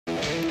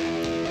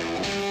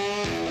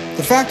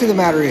The fact of the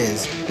matter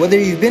is, whether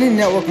you've been in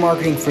network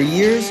marketing for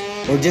years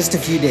or just a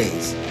few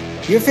days,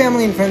 your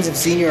family and friends have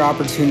seen your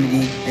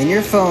opportunity and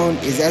your phone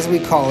is, as we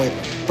call it,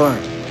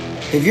 burnt.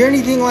 If you're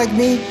anything like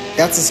me,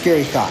 that's a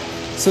scary thought.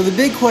 So the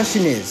big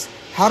question is,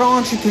 how do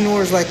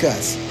entrepreneurs like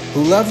us,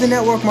 who love the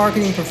network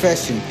marketing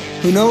profession,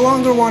 who no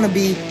longer want to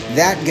be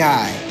that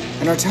guy,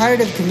 and are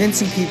tired of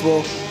convincing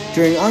people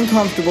during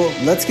uncomfortable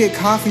let's get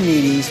coffee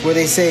meetings where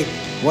they say,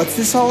 what's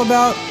this all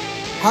about?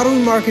 How do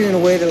we market in a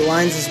way that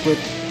aligns us with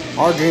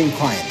our dream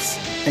clients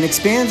and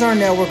expands our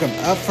network of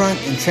upfront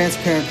and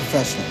transparent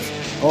professionals,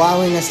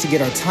 allowing us to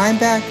get our time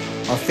back,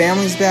 our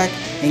families back,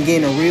 and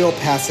gain a real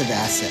passive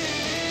asset?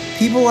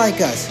 People like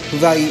us who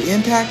value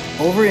impact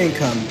over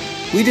income,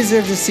 we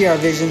deserve to see our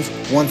visions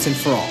once and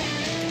for all.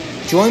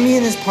 Join me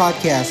in this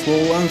podcast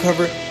where we'll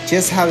uncover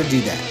just how to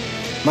do that.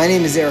 My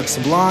name is Eric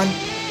Sablon.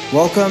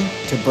 Welcome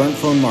to Burnt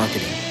Phone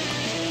Marketing.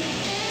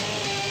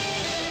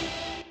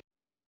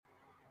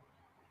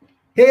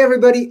 Hey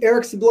everybody,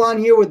 Eric Sablon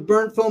here with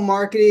Burnt Phone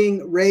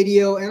Marketing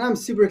Radio, and I'm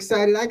super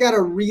excited. I got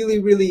a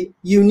really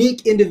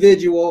unique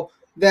individual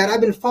that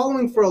I've been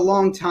following for a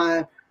long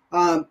time.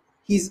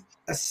 He's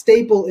a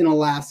staple in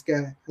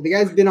Alaska. The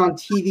guy's been on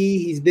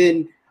TV. He's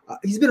been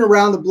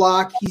around the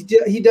block. He's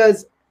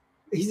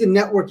a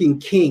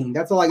networking king.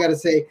 That's all I got to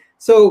say.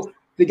 So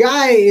the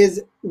guy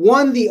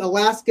won the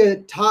Alaska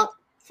Top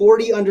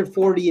 40 Under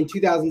 40 in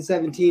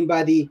 2017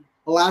 by the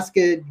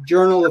Alaska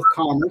Journal of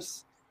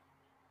Commerce.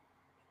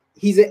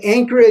 He's an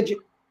Anchorage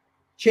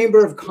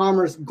Chamber of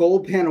Commerce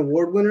Gold Pen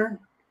Award winner.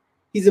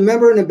 He's a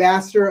member and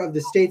ambassador of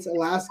the state's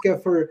Alaska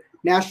for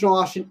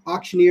National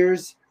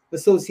Auctioneers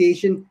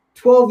Association,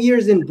 12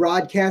 years in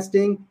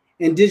broadcasting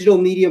and digital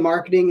media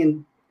marketing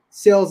and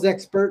sales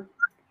expert.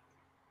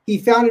 He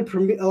founded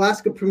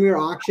Alaska Premier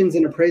Auctions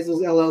and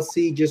Appraisals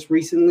LLC just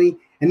recently,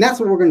 and that's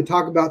what we're going to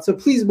talk about. So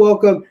please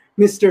welcome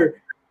Mr.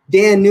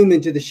 Dan Newman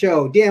to the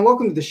show. Dan,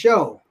 welcome to the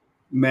show.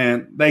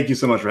 Man, thank you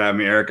so much for having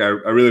me, Eric. I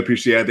really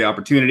appreciate the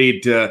opportunity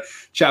to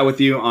chat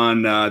with you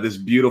on this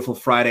beautiful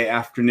Friday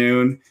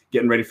afternoon,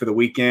 getting ready for the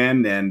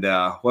weekend. And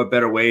what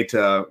better way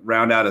to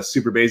round out a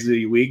super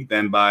busy week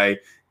than by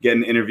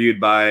getting interviewed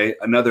by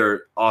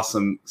another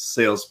awesome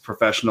sales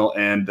professional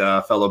and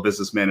fellow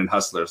businessman and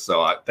hustler.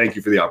 So thank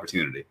you for the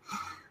opportunity.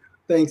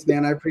 Thanks,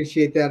 man. I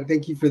appreciate that.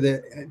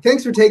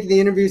 Thanks for taking the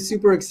interview.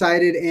 Super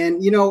excited.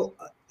 And, you know,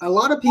 a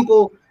lot of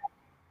people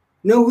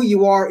know who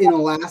you are in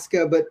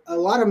Alaska, but a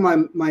lot of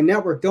my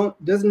network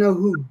doesn't know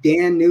who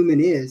Dan Newman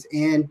is.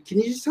 And can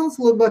you just tell us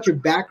a little about your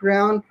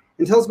background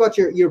and tell us about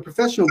your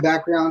professional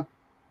background,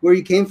 where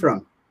you came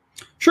from?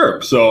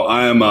 Sure. So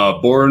I am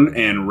born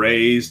and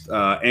raised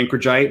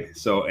Anchorageite.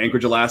 So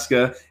Anchorage,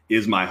 Alaska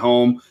is my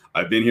home.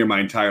 I've been here my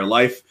entire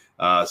life.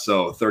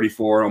 So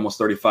 34, almost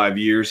 35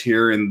 years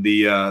here in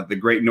the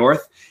Great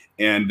North.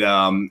 And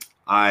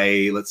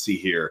let's see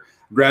here.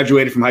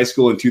 Graduated from high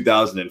school in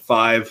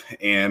 2005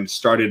 and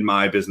started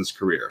my business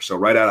career. So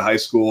right out of high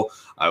school,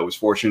 I was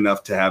fortunate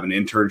enough to have an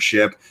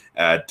internship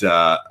at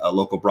a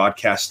local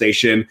broadcast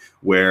station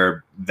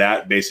where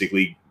that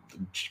basically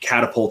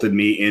catapulted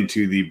me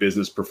into the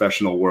business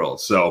professional world.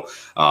 So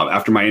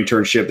after my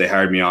internship, they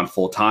hired me on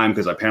full time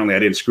because apparently I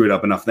didn't screw it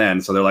up enough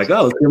then. So they're like,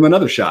 oh, let's give them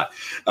another shot.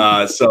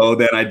 So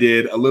then I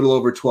did a little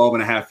over 12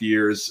 and a half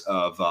years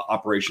of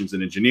operations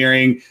and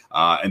engineering,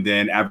 and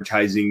then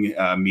advertising,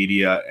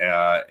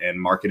 media,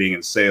 and marketing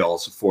and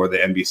sales for the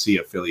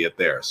NBC affiliate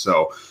there.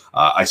 So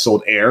I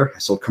sold air, I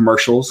sold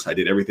commercials. I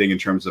did everything in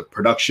terms of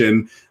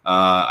production.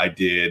 I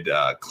did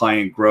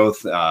client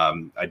growth.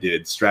 I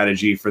did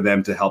strategy for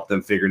them to help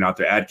them figure out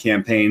their ad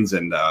campaigns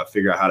and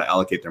figure out how to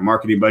allocate their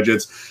marketing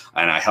budgets.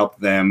 And I helped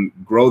them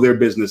grow their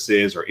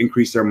businesses or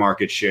increase their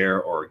market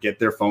share or get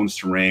their phones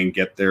to ring,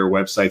 get their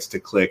websites to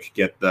click,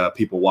 get the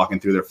people walking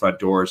through their front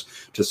doors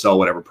to sell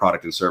whatever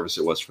product and service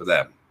it was for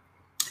them.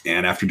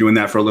 And after doing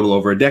that for a little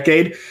over a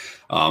decade,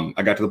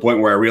 I got to the point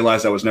where I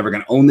realized I was never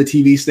going to own the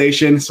TV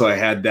station. So I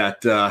had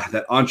that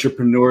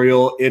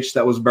entrepreneurial itch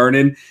that was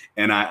burning,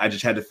 and I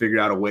just had to figure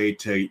out a way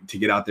to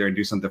get out there and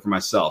do something for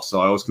myself.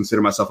 So I always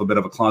consider myself a bit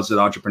of a closet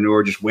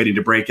entrepreneur, just waiting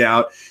to break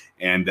out.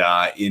 And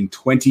in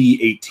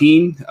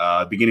 2018,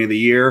 beginning of the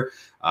year,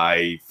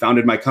 I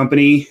founded my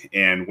company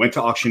and went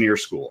to auctioneer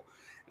school.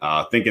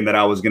 Thinking that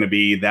I was going to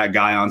be that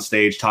guy on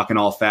stage talking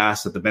all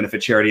fast at the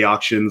benefit charity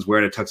auctions,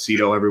 wearing a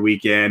tuxedo every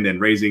weekend and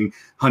raising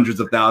hundreds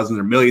of thousands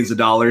or millions of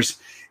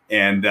dollars.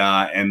 And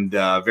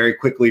very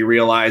quickly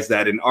realized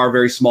that in our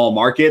very small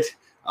market,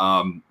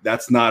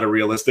 that's not a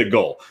realistic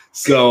goal.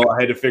 So I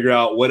had to figure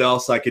out what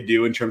else I could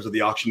do in terms of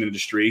the auction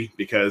industry,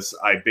 because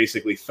I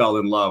basically fell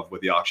in love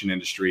with the auction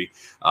industry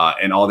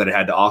and all that it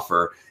had to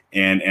offer,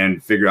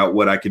 and figure out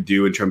what I could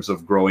do in terms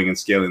of growing and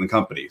scaling the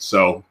company.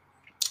 So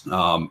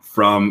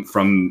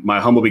from my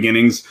humble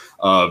beginnings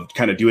of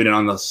kind of doing it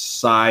on the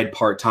side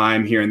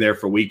part-time here and there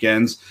for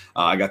weekends,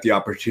 I got the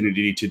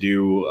opportunity to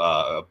do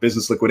a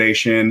business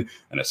liquidation,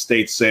 an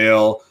estate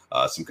sale,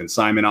 some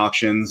consignment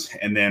auctions,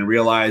 and then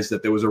realized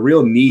that there was a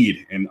real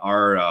need in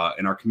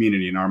our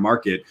community, in our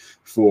market,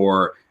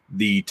 for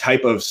the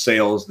type of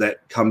sales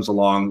that comes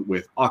along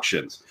with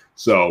auctions.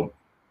 So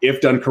If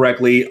done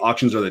correctly,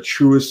 auctions are the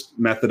truest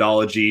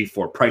methodology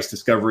for price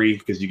discovery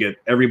because you get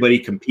everybody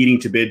competing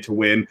to bid to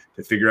win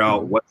to figure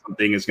out what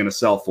something is going to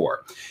sell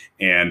for.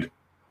 And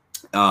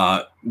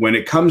when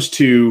it comes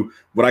to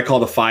what I call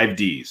the 5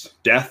 Ds,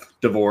 death,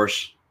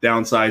 divorce,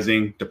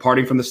 downsizing,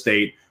 departing from the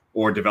state,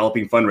 or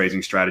developing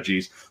fundraising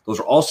strategies, those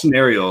are all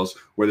scenarios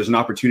where there's an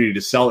opportunity to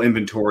sell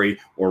inventory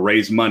or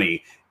raise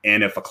money.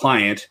 And if a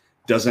client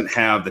doesn't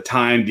have the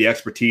time, the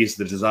expertise,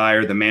 the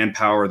desire, the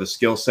manpower, the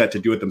skill set to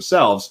do it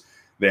themselves,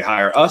 they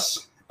hire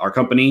us, our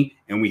company,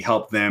 and we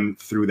help them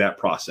through that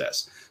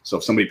process. So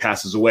if somebody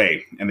passes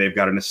away and they've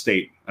got an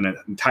estate, an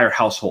entire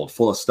household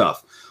full of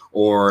stuff,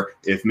 or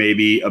if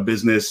maybe a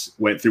business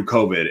went through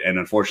COVID and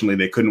unfortunately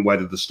they couldn't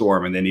weather the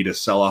storm and they need to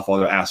sell off all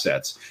their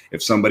assets.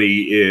 If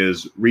somebody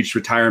is reached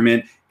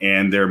retirement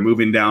and they're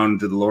moving down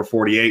to the lower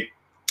 48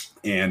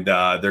 and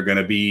they're going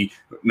to be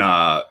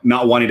not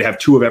wanting to have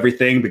 2 of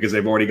everything because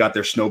they've already got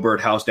their snowbird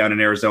house down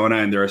in Arizona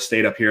and their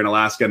estate up here in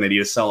Alaska and they need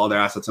to sell all their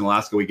assets in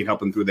Alaska, we can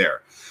help them through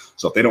there.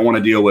 So if they don't want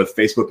to deal with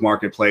Facebook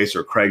Marketplace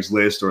or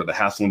Craigslist or the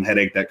hassle and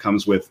headache that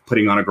comes with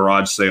putting on a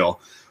garage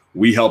sale,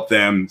 we help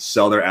them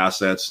sell their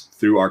assets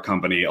through our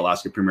company,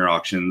 Alaska Premier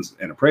Auctions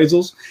and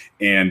Appraisals.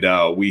 And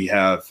we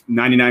have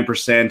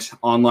 99%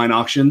 online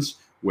auctions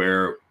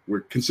where we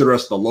consider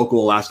us the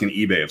local Alaskan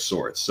eBay of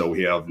sorts. So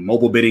we have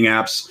mobile bidding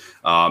apps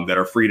that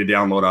are free to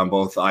download on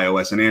both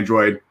iOS and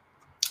Android,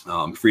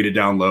 free to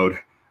download.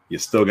 You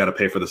still got to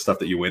pay for the stuff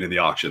that you win in the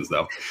auctions,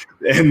 though.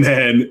 And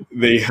then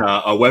they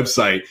have a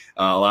website,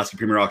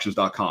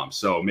 AlaskaPremierAuctions.com.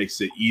 So it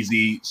makes it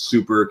easy,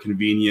 super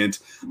convenient,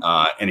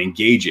 and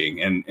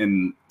engaging.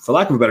 And for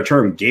lack of a better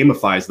term,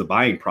 gamifies the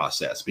buying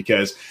process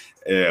because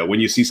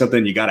when you see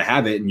something, you got to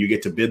have it and you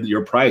get to bid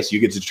your price. You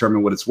get to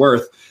determine what it's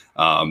worth.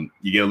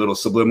 You get a little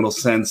subliminal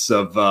sense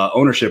of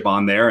ownership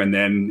on there. And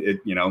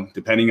then,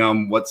 depending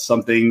on what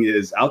something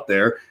is out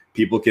there,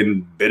 people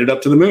can bid it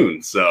up to the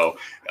moon. So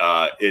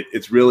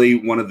it's really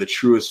one of the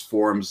truest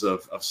forms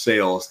of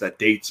sales that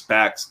dates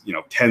back,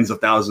 tens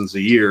of thousands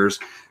of years.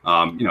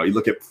 You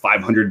look at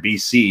 500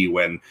 BC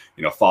when,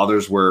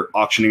 fathers were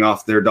auctioning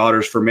off their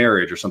daughters for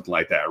marriage or something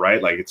like that,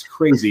 right? Like it's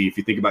crazy if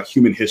you think about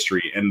human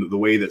history and the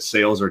way that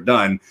sales are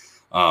done.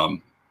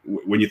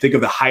 When you think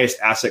of the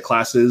highest asset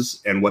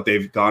classes and what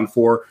they've gone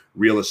for,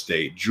 real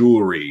estate,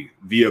 jewelry,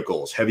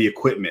 vehicles, heavy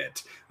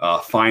equipment,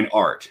 fine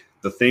art,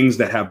 the things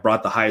that have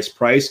brought the highest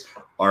price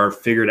are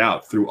figured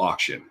out through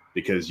auction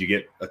because you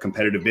get a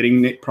competitive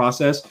bidding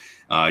process.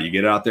 You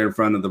get it out there in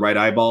front of the right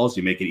eyeballs.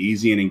 You make it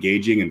easy and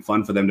engaging and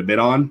fun for them to bid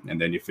on. And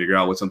then you figure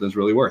out what something's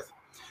really worth.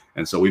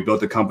 And so we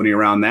built a company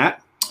around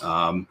that.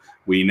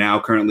 We now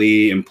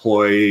currently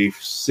employ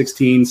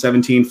 16,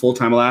 17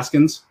 full-time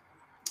Alaskans.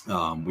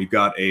 We've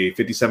got a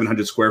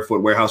 5,700 square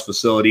foot warehouse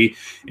facility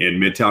in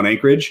Midtown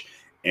Anchorage.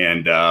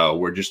 And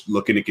we're just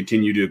looking to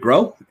continue to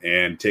grow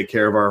and take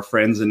care of our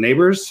friends and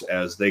neighbors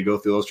as they go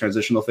through those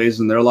transitional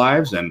phases in their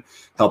lives and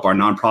help our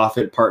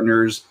nonprofit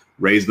partners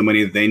raise the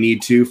money that they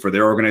need to for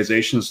their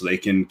organization so they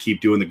can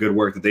keep doing the good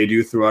work that they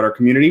do throughout our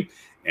community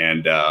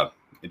and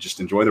just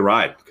enjoy the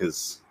ride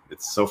because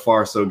it's so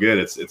far so good.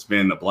 It's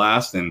been a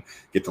blast and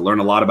get to learn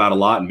a lot about a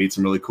lot and meet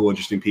some really cool,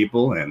 interesting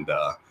people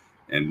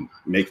and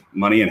make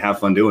money and have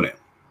fun doing it.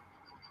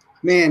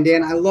 Man,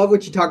 Dan, I love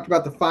what you talked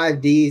about the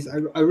 5 Ds.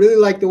 I really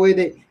like the way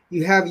that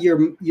you have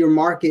your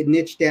market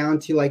niche down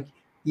to like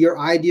your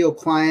ideal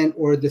client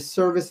or the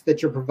service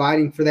that you're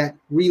providing for that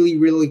really,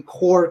 really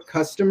core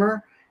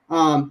customer.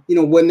 When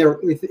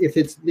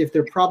if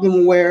they're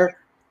problem aware,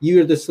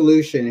 you're the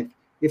solution.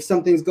 If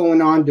something's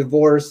going on,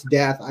 divorce,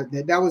 death,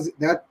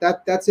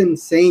 that's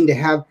insane to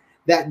have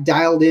that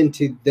dialed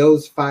into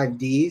those 5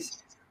 Ds.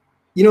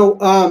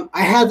 I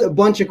had a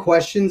bunch of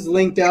questions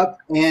linked up,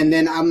 and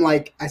then I'm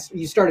like,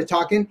 you started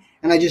talking,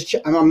 and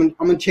I'm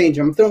gonna change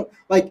them. I'm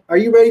throwing are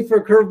you ready for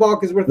a curveball?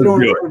 Because we're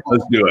throwing.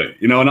 Let's do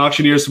it. An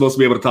auctioneer is supposed to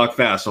be able to talk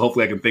fast, so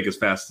hopefully I can think as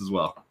fast as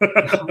well.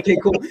 Okay,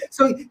 cool.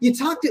 So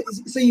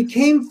you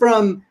came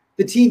from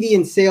the TV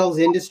and sales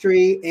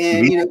industry,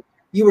 and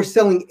you were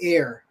selling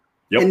air,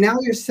 and now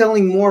you're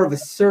selling more of a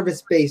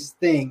service-based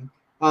thing,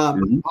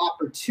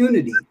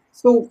 opportunity.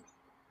 So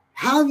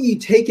how have you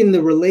taken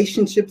the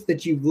relationships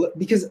that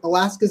because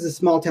Alaska is a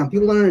small town,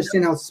 people don't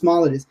understand how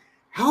small it is.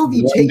 How have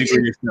you taken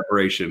degree of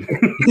separation?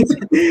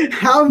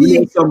 How have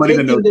you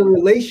taken the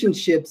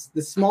relationships,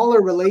 the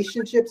smaller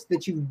relationships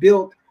that you've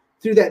built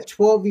through that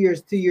 12 years,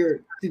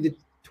 through the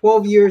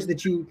 12 years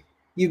that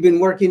you've been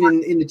working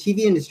in the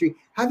TV industry?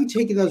 How have you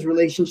taken those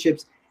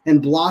relationships and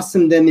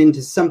blossomed them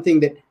into something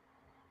that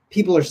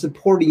people are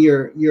supporting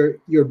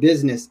your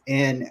business,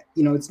 and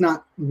it's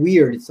not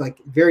weird. It's like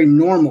very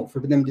normal for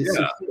them to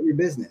support your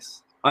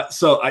business.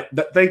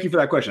 Thank you for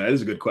that question. That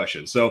is a good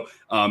question. So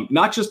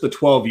not just the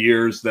 12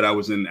 years that I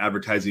was in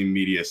advertising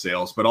media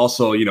sales, but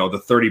also,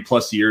 the 30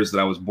 plus years that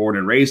I was born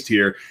and raised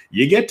here,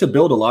 you get to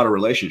build a lot of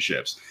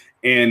relationships.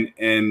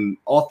 And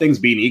all things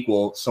being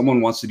equal,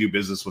 someone wants to do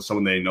business with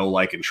someone they know,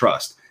 like, and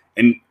trust.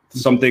 And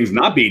some things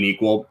not being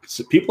equal,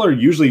 people are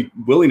usually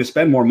willing to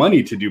spend more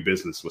money to do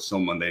business with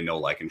someone they know,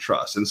 like, and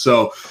trust. And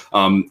so,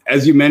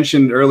 as you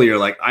mentioned earlier,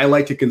 like, I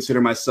like to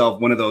consider myself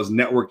one of those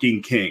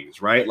networking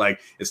kings, right? Like,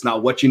 it's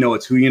not what you know,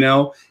 it's who you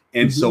know.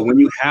 And so when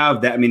you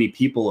have that many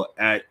people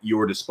at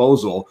your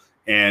disposal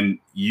and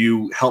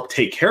you help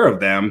take care of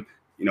them,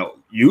 you know,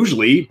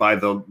 usually by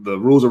the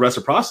rules of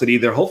reciprocity,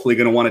 they're hopefully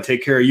going to want to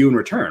take care of you in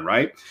return,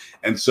 right?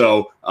 And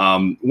so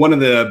one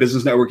of the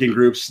business networking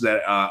groups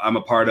that I'm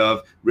a part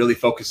of really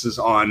focuses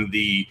on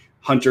the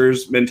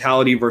hunter's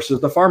mentality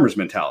versus the farmer's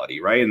mentality,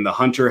 right? And the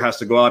hunter has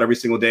to go out every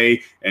single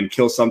day and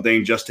kill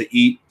something just to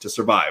eat, to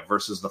survive,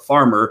 versus the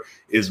farmer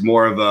is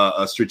more of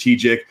a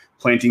strategic,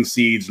 planting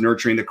seeds,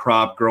 nurturing the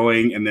crop,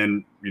 growing, and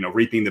then, you know,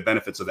 reaping the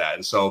benefits of that.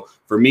 And so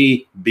for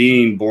me,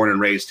 being born and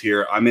raised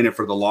here, I'm in it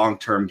for the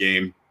long-term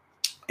game.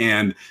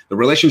 And the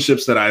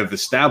relationships that I've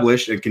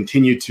established and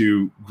continue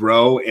to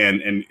grow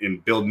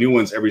and build new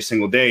ones every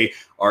single day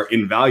are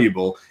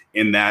invaluable,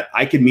 in that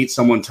I could meet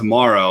someone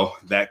tomorrow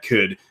that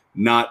could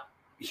not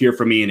hear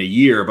from me in a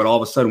year, but all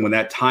of a sudden when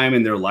that time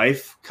in their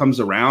life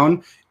comes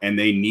around and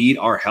they need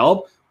our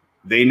help,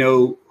 they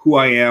know who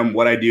I am,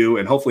 what I do,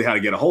 and hopefully how to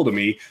get a hold of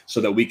me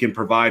so that we can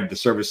provide the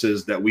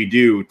services that we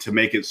do to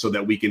make it so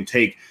that we can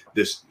take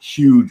this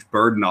huge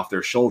burden off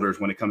their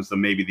shoulders when it comes to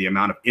maybe the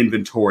amount of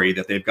inventory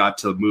that they've got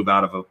to move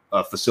out of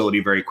a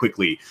facility very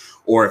quickly,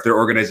 or if their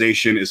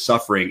organization is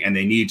suffering and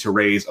they need to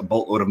raise a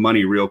boatload of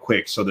money real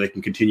quick so they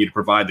can continue to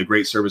provide the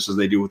great services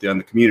they do within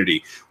the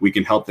community. We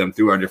can help them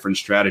through our different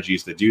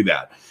strategies that do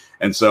that.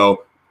 And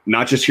so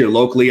not just here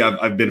locally,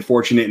 I've been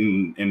fortunate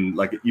in,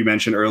 like you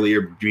mentioned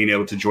earlier, being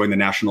able to join the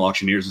National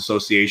Auctioneers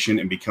Association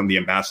and become the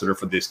ambassador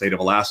for the state of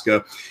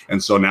Alaska.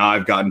 And so now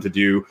I've gotten to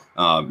do,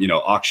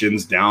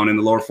 auctions down in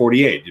the lower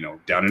 48,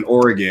 down in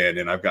Oregon.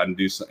 And I've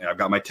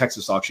got my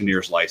Texas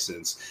auctioneer's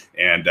license,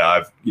 and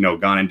I've,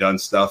 gone and done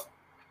stuff.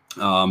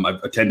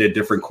 I've attended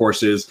different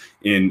courses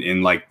in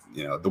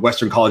the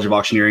Western College of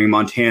Auctioneering in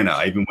Montana.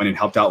 I even went and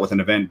helped out with an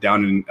event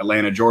down in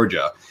Atlanta,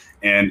 Georgia.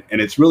 And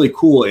it's really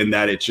cool in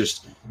that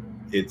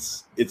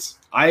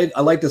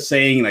I like the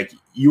saying, like,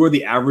 you are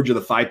the average of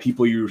the 5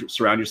 people you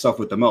surround yourself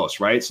with the most,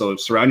 right? So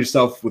surround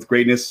yourself with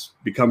greatness,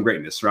 become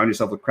greatness. Surround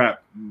yourself with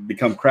crap,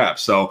 become crap.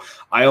 So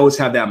I always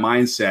have that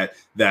mindset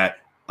that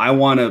I don't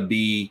want to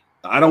be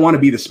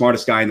the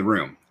smartest guy in the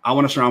room. I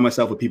want to surround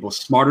myself with people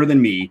smarter than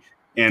me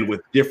and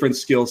with different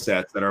skill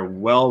sets that are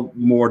well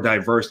more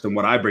diverse than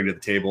what I bring to the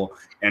table,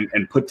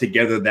 and put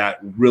together that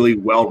really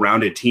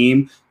well-rounded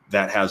team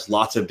that has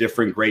lots of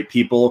different great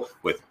people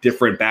with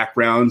different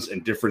backgrounds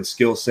and different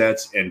skill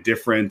sets and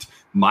different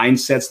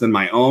mindsets than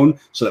my own,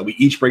 so that we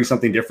each bring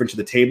something different to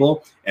the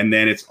table. And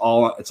then it's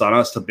on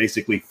us to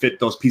basically fit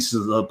those pieces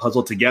of the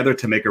puzzle together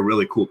to make a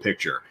really cool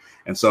picture.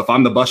 And so if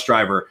I'm the bus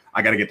driver,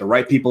 I got to get the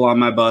right people on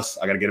my bus.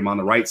 I got to get them on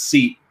the right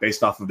seat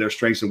based off of their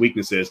strengths and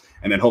weaknesses,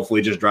 and then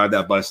hopefully just drive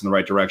that bus in the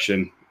right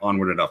direction,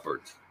 onward and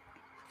upward.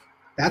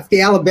 That's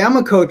the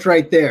Alabama coach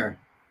right there.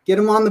 Get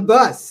them on the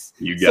bus.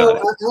 You got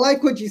it. I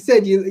like what you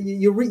said.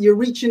 You're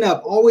reaching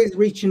up, always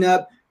reaching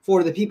up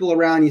for the people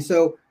around you.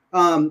 So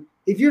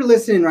if you're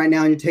listening right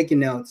now and you're taking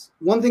notes,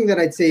 one thing that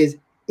I'd say is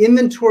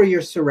inventory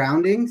your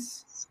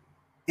surroundings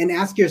and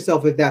ask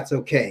yourself if that's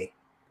okay.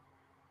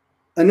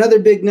 Another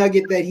big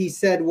nugget that he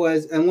said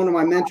was, and one of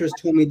my mentors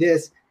told me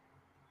this: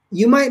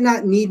 you might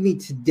not need me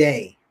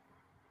today.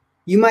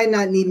 You might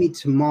not need me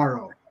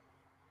tomorrow,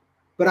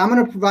 but I'm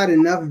going to provide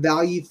enough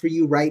value for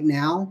you right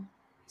now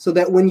so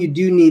that when you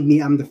do need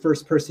me, I'm the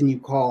first person you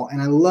call.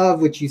 And I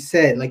love what you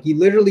said. Like, you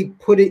literally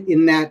put it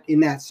in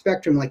that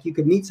spectrum. Like, you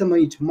could meet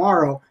somebody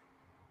tomorrow,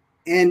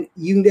 and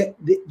you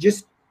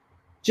just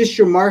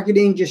your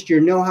marketing, just your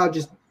know-how,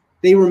 just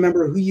they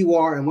remember who you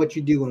are and what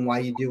you do and why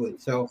you do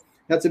it. So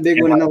that's a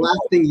big one. And the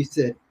last thing you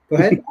said, go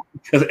ahead.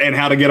 And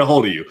how to get a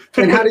hold of you.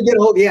 And how to get a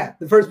hold. Yeah,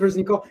 the first person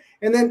you call.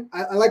 And then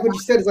I like what you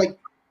said is, like,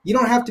 you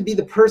don't have to be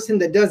the person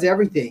that does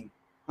everything.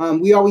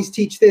 We always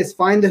teach this: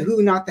 find the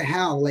who, not the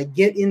how. Like,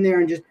 get in there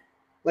and just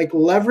like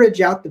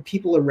leverage out the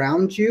people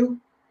around you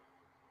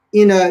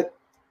in a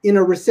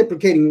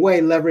reciprocating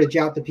way. Leverage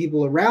out the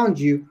people around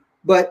you,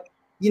 but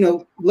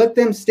let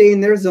them stay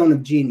in their zone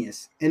of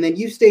genius, and then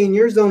you stay in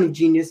your zone of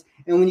genius.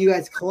 And when you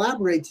guys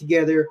collaborate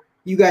together,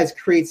 you guys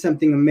create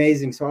something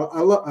amazing. So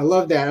I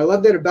love that. I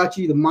love that about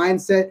you, the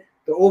mindset,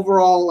 the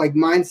overall like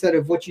mindset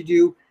of what you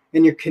do,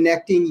 and you're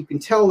connecting. You can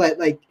tell that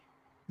like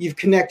you've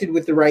connected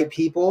with the right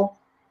people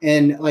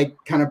and like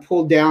kind of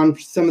pulled down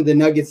some of the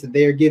nuggets that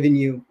they are giving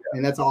you.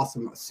 And that's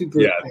awesome.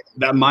 Super. Yeah.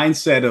 That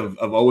mindset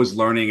of always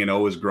learning and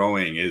always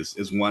growing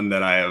is one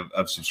that I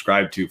have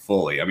subscribed to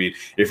fully. I mean,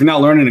 if you're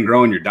not learning and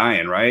growing, you're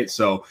dying, right?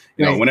 So,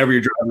 whenever you're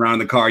driving around in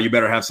the car, you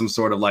better have some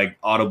sort of like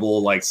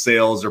audible, like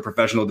sales or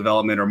professional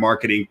development or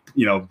marketing,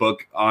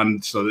 book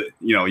on, so that,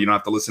 you don't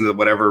have to listen to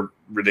whatever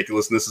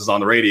ridiculousness is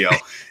on the radio.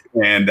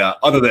 And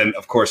other than,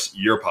 of course,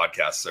 your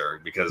podcast, sir,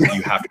 because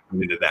you have to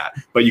come into that,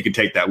 but you can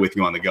take that with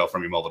you on the go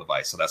from your mobile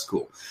device. So that's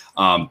cool.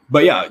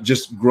 But yeah,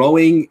 just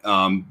growing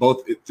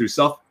both through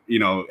self,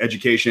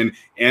 education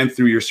and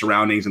through your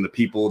surroundings and the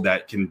people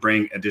that can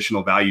bring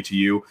additional value to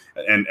you.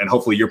 And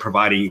hopefully you're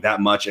providing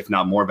that much, if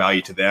not more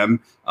value to them,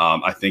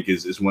 I think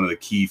is one of the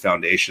key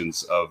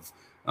foundations of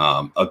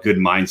a good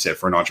mindset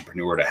for an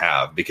entrepreneur to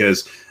have.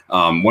 Because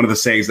one of the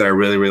sayings that I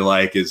really, really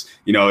like is,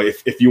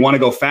 if you want to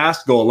go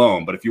fast, go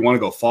alone. But if you want to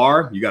go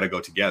far, you got to go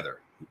together.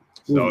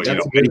 So,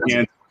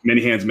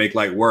 many hands make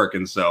light work.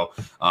 And so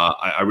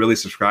I really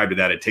subscribe to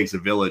that. It takes a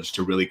village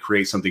to really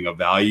create something of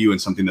value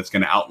and something that's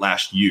going to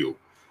outlast you.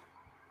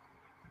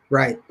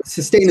 Right.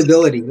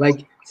 Sustainability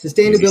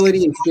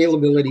and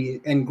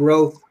scalability and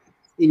growth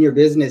in your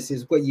business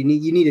is what you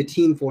need. You need a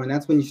team for, and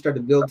that's when you start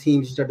to build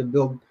teams, you start to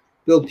build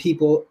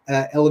people,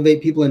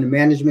 elevate people into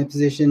management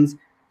positions,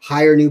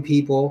 hire new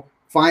people,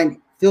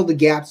 fill the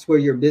gaps where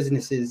your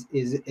business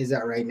is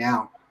at right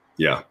now.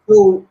 Yeah.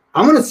 So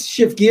I'm going to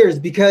shift gears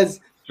because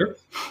sure.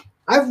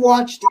 I've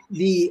watched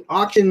the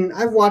auction.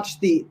 I've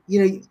watched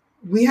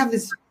we have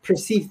this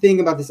perceived thing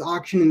about this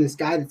auction and this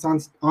guy that's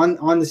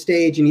on the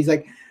stage, and he's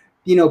like,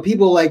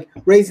 people like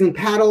raising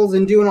paddles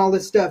and doing all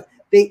this stuff.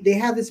 They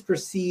have this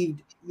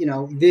perceived,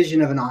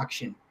 vision of an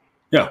auction.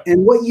 Yeah.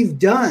 And what you've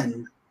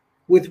done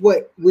with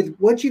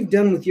what you've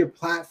done with your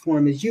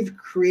platform is you've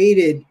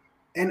created,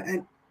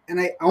 and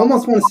I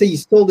almost want to say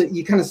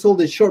you kind of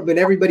sold it short, but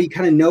everybody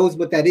kind of knows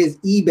what that is,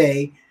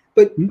 eBay.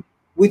 But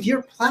with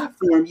your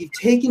platform, you've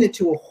taken it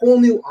to a whole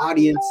new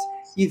audience.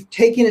 You've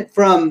taken it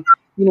from,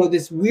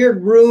 this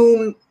weird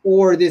room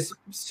or this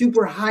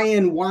super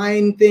high-end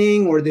wine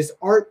thing or this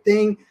art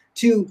thing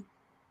to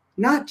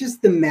not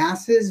just the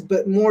masses,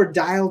 but more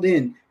dialed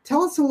in.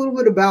 Tell us a little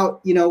bit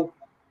about,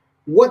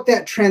 what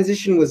that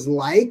transition was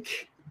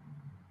like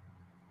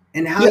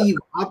and how you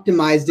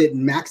optimized it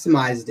and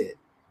maximized it.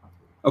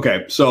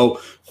 Okay. So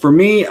for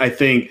me, I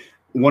think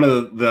one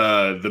of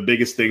the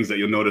biggest things that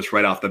you'll notice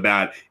right off the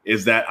bat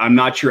is that I'm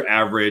not your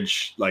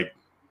average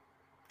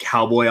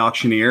cowboy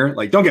auctioneer.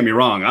 Don't get me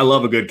wrong, I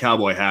love a good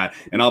cowboy hat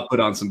and I'll put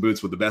on some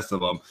boots with the best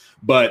of them.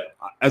 But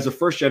as a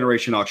first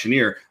generation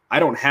auctioneer, I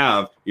don't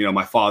have,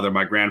 my father,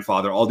 my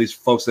grandfather, all these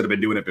folks that have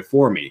been doing it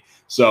before me.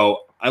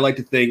 So I like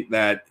to think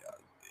that,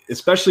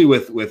 especially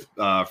with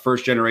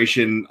first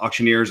generation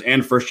auctioneers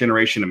and first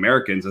generation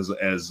Americans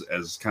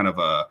as kind of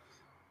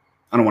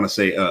I don't want to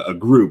say a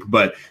group,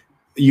 but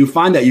you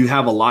find that you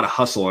have a lot of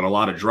hustle and a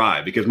lot of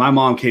drive, because my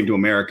mom came to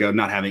America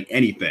not having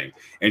anything.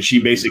 And she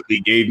basically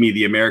gave me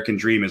the American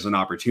dream as an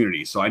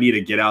opportunity. So I need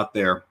to get out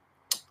there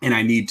and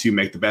I need to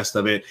make the best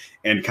of it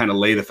and kind of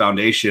lay the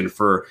foundation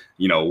for,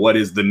 what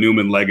is the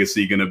Newman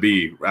legacy going to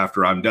be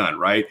after I'm done.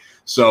 Right.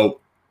 So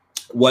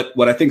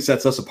what I think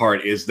sets us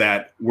apart is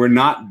that we're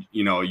not,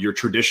 your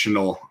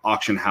traditional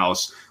auction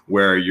house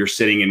where you're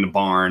sitting in the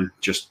barn,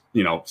 just,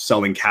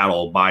 selling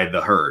cattle by the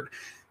herd.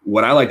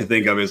 What I like to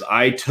think of is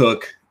I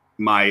took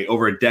my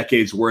over a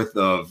decade's worth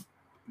of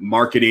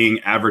marketing,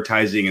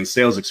 advertising, and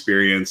sales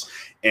experience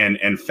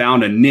and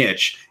found a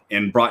niche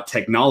and brought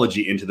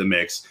technology into the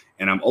mix.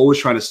 And I'm always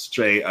trying to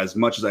stay as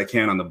much as I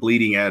can on the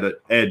bleeding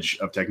edge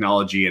of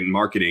technology and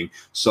marketing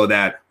so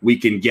that we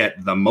can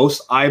get the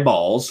most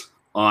eyeballs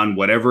on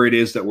whatever it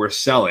is that we're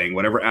selling,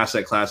 whatever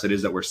asset class it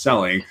is that we're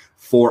selling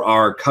for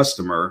our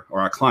customer or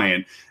our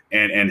client,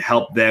 and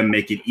help them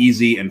make it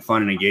easy and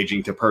fun and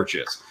engaging to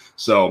purchase.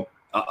 So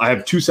I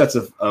have two sets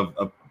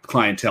of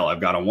clientele.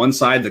 I've got on one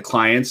side the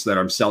clients that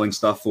I'm selling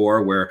stuff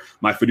for, where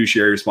my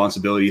fiduciary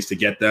responsibility is to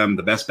get them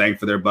the best bang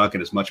for their buck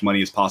and as much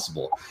money as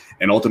possible.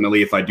 And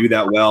ultimately, if I do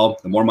that well,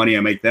 the more money I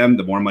make them,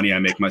 the more money I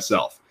make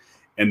myself.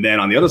 And then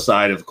on the other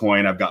side of the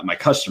coin, I've got my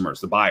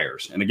customers, the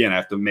buyers. And again, I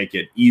have to make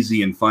it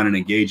easy and fun and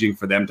engaging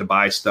for them to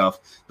buy stuff,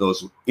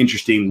 those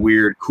interesting,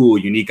 weird, cool,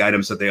 unique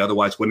items that they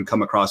otherwise wouldn't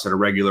come across at a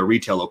regular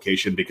retail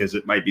location, because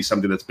it might be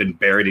something that's been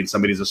buried in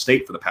somebody's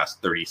estate for the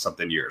past 30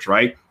 something years,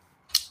 right?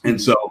 And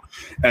so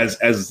as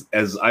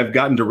I've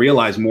gotten to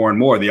realize more and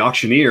more, the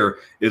auctioneer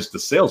is the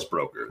sales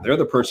broker. They're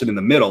the person in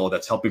the middle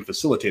that's helping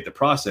facilitate the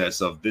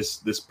process of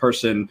this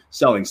person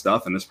selling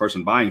stuff and this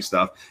person buying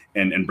stuff,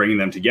 and bringing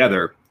them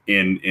together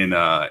in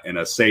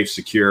a safe,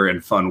 secure,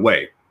 and fun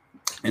way.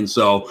 And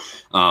so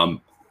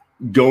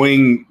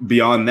going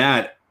beyond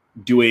that,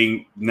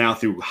 doing now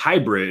through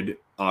hybrid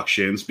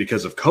auctions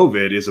because of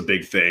COVID is a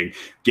big thing.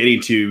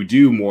 Getting to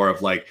do more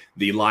of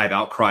the live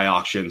outcry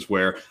auctions,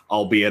 where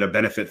I'll be at a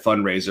benefit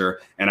fundraiser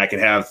and I can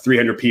have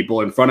 300 people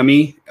in front of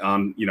me,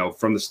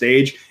 from the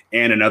stage,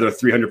 and another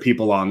 300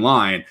 people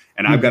online,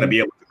 and I've got to be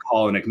able to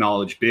call and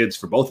acknowledge bids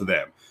for both of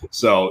them.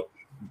 So,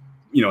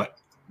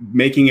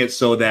 making it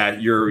so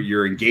that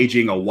you're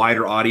engaging a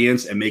wider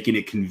audience and making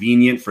it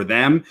convenient for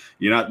them.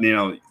 You're not,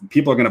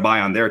 people are going to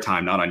buy on their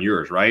time, not on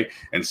yours, right?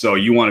 And so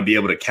you want to be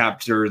able to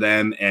capture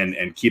them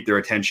and keep their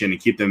attention and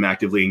keep them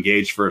actively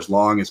engaged for as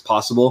long as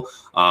possible.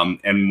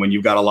 And when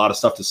you've got a lot of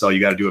stuff to sell, you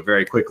got to do it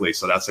very quickly.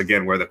 So that's,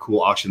 again, where the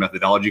cool auction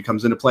methodology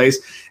comes into place.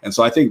 And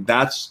so I think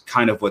that's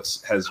kind of what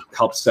has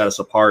helped set us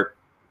apart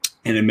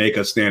and then make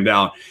us stand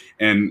out.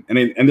 And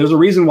there's a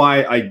reason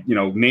why I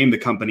named the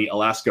company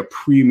Alaska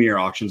Premier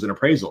Auctions and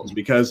Appraisals,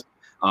 because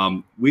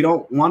we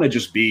don't want to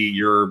just be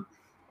your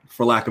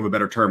for lack of a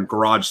better term,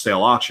 garage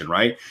sale auction,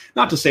 right?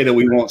 Not to say that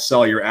we won't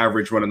sell your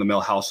average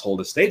run-of-the-mill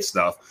household estate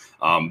stuff,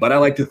 but I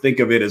like to think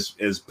of it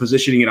as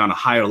positioning it on a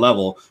higher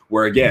level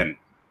where, again,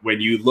 when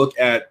you look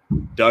at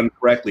done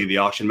correctly, the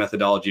auction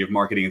methodology of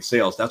marketing and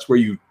sales, that's where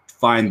you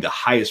find the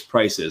highest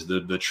prices,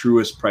 the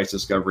truest price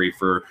discovery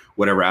for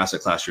whatever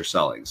asset class you're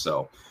selling.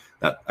 So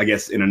that, I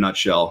guess, in a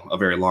nutshell, a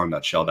very long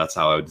nutshell, that's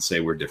how I would say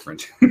we're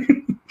different.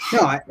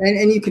 No,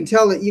 and you can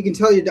tell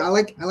that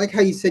I like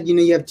how you said,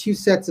 you have two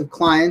sets of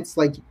clients.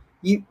 Like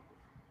you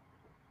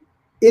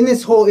in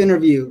this whole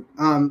interview,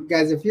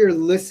 guys, if you're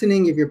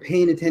listening, if you're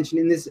paying attention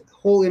in this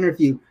whole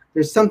interview,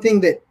 there's something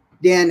that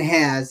Dan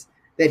has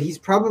that he's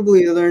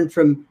probably learned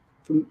from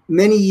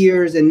many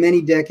years and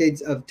many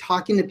decades of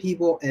talking to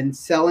people and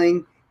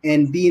selling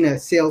and being a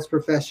sales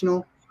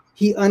professional.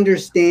 He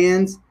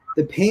understands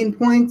the pain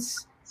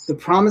points, the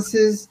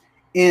promises,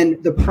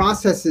 and the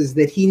processes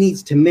that he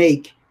needs to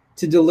make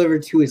to deliver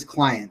to his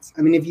clients.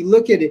 I mean, if you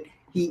look at it,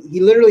 he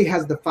literally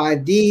has the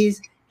 5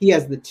 Ds, he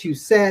has the 2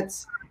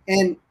 sets,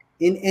 and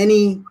in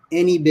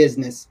any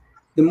business,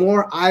 the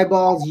more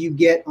eyeballs you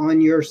get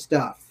on your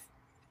stuff,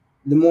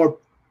 the more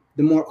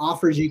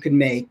offers you can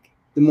make,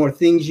 the more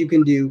things you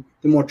can do,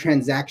 the more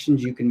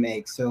transactions you can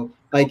make. So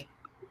like,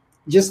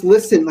 just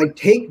listen, like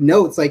take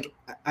notes. Like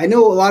I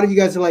know a lot of you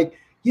guys are like,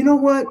 you know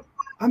what?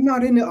 I'm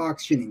not into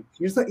auctioning.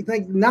 You're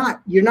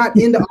not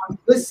into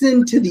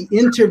listen to the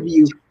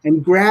interview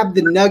and grab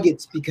the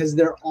nuggets because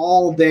they're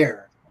all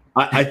there.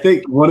 I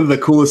think one of the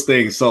coolest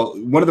things, so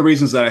one of the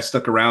reasons that I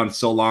stuck around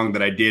so long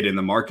that I did in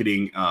the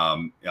marketing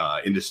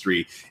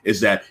industry is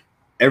that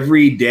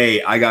every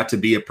day I got to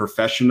be a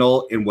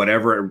professional in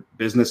whatever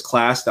business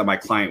class that my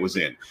client was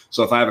in.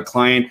 So if I have a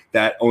client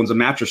that owns a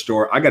mattress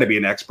store, I got to be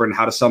an expert in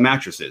how to sell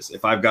mattresses.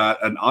 If I've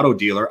got an auto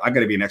dealer, I got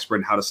to be an expert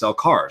in how to sell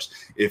cars.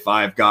 If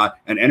I've got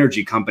an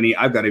energy company,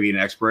 I've got to be an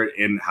expert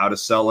in how to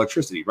sell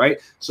electricity, right?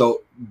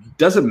 So it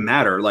doesn't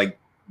matter. Like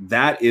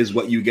that is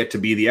what you get to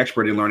be the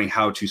expert in, learning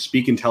how to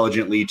speak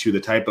intelligently to the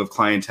type of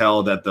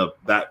clientele that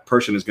that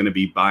person is going to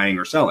be buying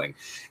or selling.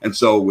 And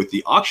so with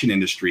the auction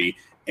industry,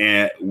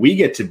 and we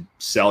get to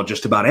sell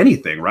just about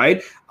anything,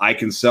 right? I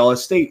can sell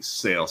estate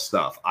sale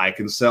stuff. I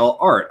can sell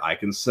art. I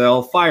can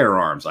sell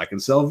firearms. I can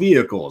sell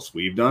vehicles.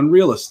 We've done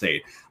real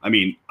estate. I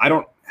mean, I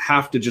don't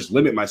have to just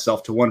limit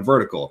myself to one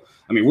vertical.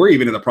 I mean, we're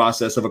even in the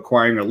process of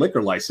acquiring a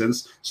liquor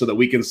license so that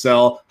we can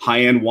sell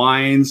high-end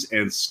wines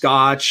and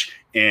scotch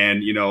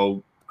and,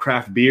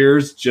 craft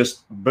beers.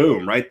 Just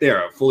boom, right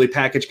there, a fully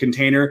packaged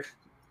container.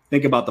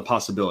 Think about the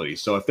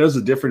possibilities. So if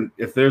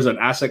there's an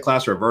asset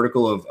class or a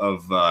vertical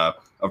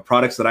of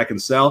products that I can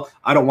sell,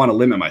 I don't want to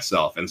limit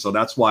myself. And so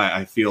that's why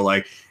I feel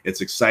like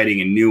it's exciting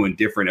and new and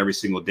different every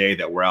single day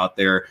that we're out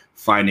there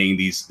finding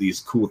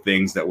these cool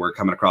things that we're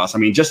coming across. I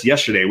mean, just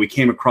yesterday we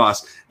came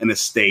across an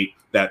estate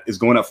that is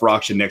going up for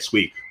auction next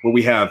week where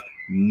we have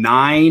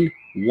 9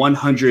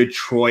 100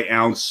 troy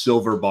ounce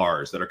silver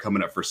bars that are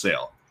coming up for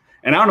sale.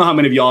 And I don't know how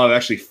many of y'all have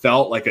actually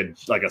felt like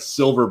a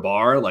silver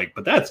bar,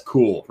 but that's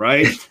cool,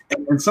 right?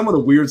 and some of the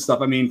weird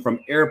stuff, I mean, from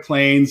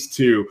airplanes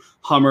to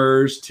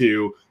Hummers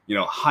to,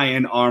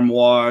 high-end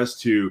armoires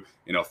to,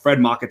 Fred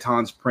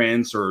Makaton's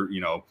prints or,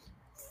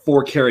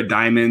 4-carat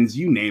diamonds,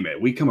 you name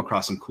it. We come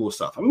across some cool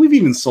stuff. I mean, we've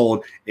even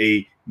sold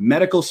a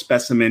medical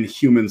specimen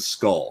human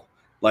skull.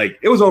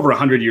 It was over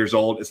 100 years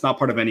old. It's not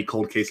part of any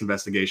cold case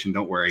investigation.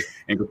 Don't worry.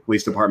 And the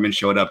police department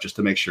showed up just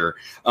to make sure.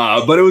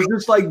 But it was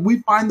just we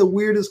find the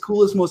weirdest,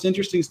 coolest, most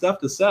interesting stuff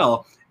to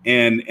sell.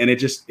 And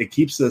it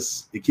keeps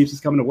us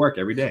coming to work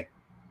every day.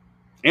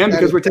 And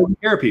because we're taking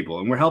care of people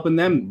and we're helping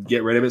them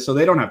get rid of it so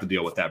they don't have to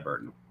deal with that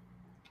burden.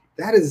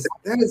 That is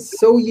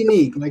so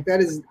unique. That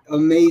is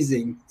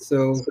amazing.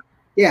 So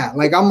yeah,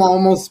 I'm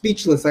almost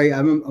speechless.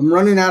 I'm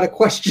running out of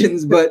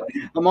questions, but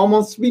I'm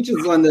almost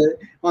speechless on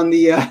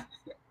the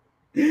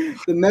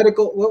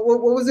medical,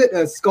 what was it?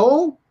 A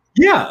skull?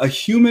 Yeah, a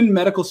human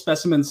medical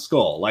specimen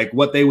skull, like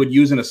what they would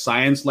use in a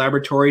science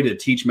laboratory to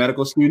teach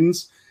medical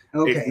students.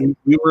 Okay.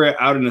 We were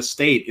out in a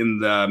state in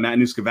the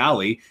Matanuska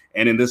Valley,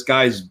 and in this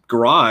guy's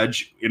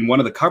garage, in one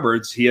of the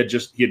cupboards, he had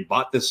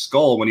bought this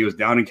skull when he was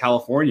down in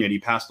California, and he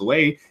passed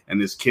away. And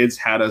his kids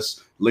had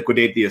us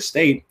liquidate the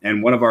estate.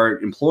 And one of our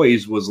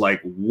employees was like,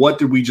 "What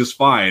did we just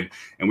find?"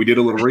 And we did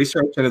a little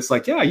research, and it's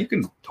like, yeah, you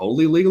can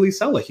totally legally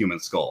sell a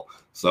human skull.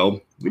 So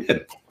we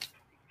did.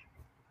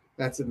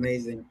 That's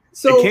amazing.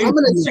 So I'm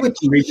going to switch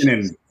region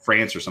in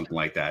France or something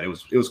like that. It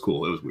was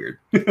cool. It was weird.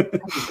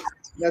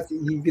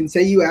 You can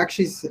say you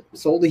actually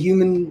sold a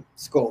human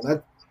skull.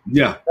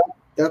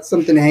 That's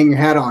something to hang your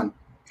hat on.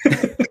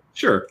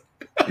 Sure.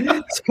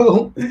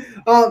 So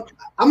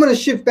I'm going to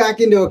shift back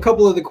into a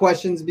couple of the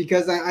questions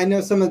because I know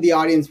some of the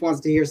audience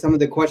wants to hear some of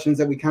the questions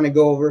that we kind of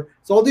go over.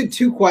 So I'll do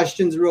 2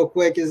 questions real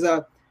quick.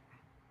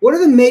 What are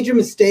the major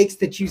mistakes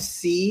that you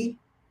see?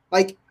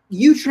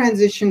 You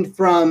transitioned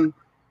from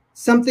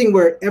something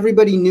where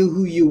everybody knew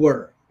who you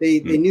were. They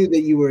knew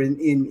that you were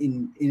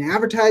in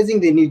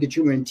advertising. They knew that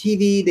you were in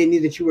TV. They knew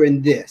that you were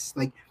in this.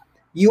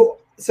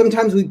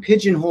 Sometimes we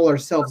pigeonhole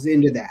ourselves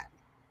into that.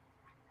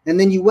 And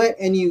then you went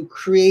and you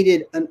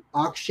created an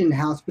auction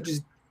house, which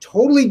is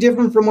totally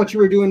different from what you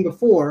were doing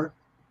before.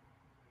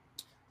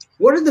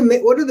 What are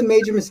the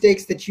major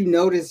mistakes that you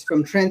noticed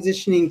from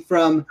transitioning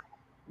from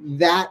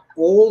that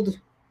old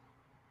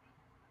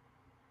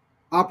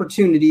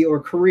opportunity or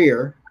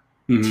career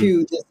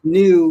to this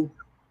new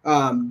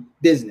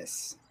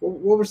business?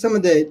 What were some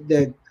of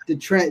the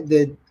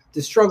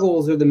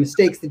struggles or the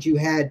mistakes that you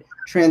had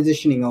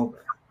transitioning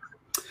over?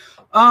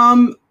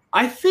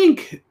 I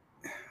think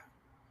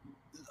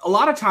a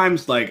lot of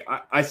times, like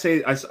I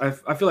feel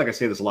like I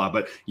say this a lot,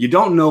 but you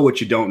don't know what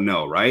you don't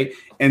know, right?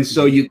 And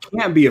so you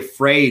can't be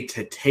afraid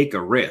to take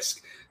a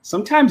risk.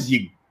 Sometimes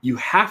you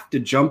have to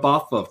jump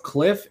off of a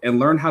cliff and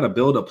learn how to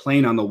build a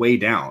plane on the way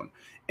down.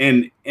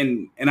 And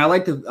I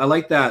like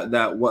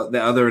that what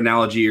the other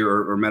analogy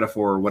or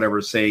metaphor or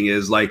whatever saying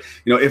is, like,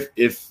 you know,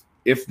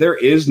 if there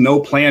is no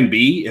plan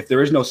B, if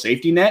there is no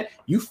safety net,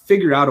 you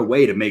figure out a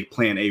way to make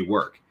plan A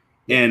work.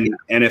 And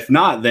if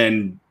not,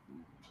 then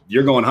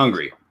you're going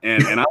hungry.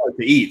 And I like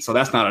to eat, so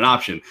that's not an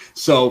option.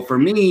 So for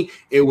me,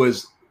 it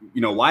was,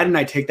 you know, why didn't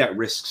I take that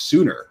risk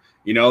sooner?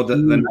 You know,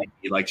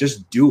 like,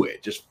 just do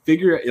it. Just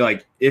figure it.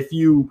 Like, if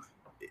you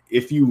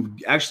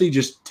actually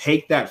just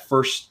take that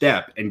first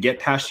step and get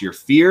past your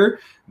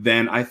fear,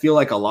 then I feel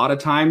like a lot of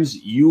times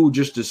you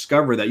just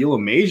discover that you'll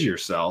amaze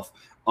yourself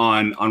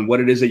on what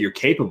it is that you're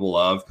capable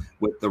of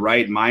with the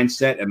right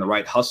mindset and the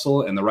right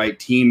hustle and the right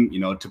team,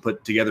 you know, to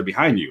put together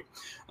behind you.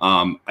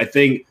 I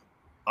think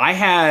I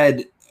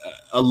had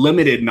a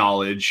limited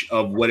knowledge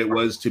of what it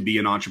was to be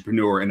an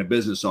entrepreneur and a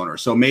business owner.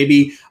 So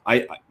maybe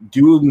I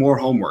do more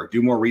homework,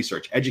 do more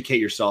research, educate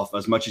yourself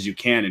as much as you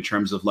can in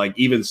terms of, like,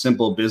 even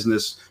simple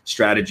business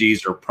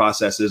strategies or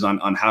processes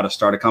on how to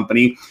start a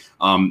company.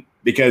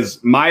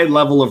 Because my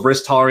level of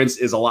risk tolerance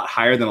is a lot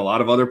higher than a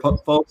lot of other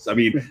folks. I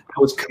mean, I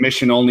was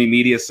commission only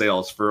media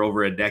sales for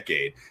over a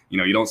decade. You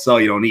know, you don't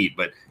sell, you don't eat,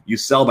 but you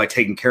sell by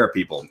taking care of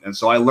people. And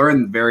so I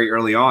learned very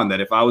early on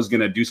that if I was going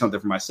to do something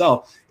for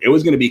myself, it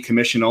was going to be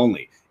commission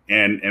only.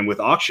 And with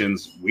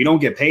auctions, we don't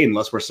get paid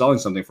unless we're selling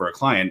something for a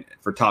client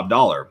for top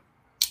dollar.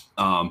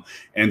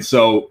 And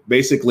so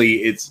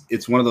basically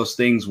it's one of those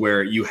things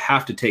where you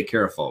have to take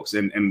care of folks.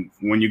 And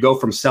when you go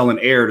from selling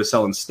air to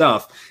selling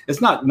stuff,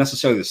 it's not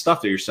necessarily the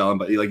stuff that you're selling,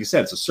 but like you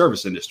said, it's a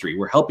service industry.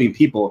 We're helping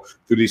people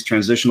through these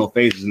transitional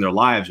phases in their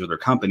lives or their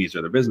companies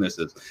or their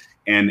businesses,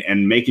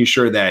 and making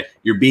sure that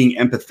you're being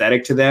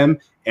empathetic to them.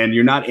 And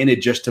you're not in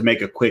it just to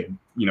make a quick,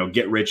 you know,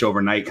 get rich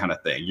overnight kind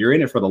of thing. You're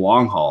in it for the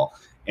long haul.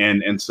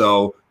 And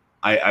so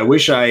I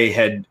wish I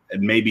had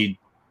maybe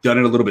done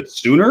it a little bit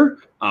sooner,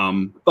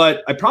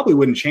 but I probably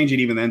wouldn't change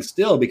it even then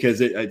still, because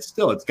it's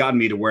gotten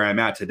me to where I'm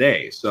at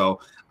today. So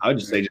I would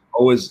just say,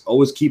 just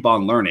always keep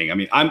on learning. I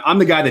mean, I'm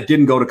the guy that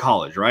didn't go to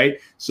college, right?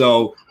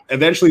 So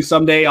eventually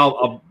someday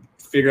I'll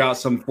figure out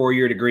some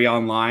 4-year degree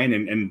online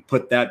and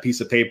put that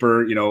piece of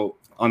paper, you know,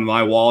 on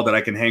my wall that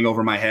I can hang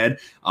over my head,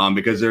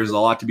 because there's a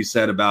lot to be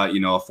said about, you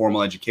know, a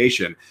formal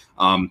education.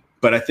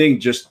 But I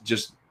think just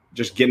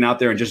getting out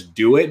there and just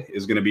do it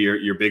is going to be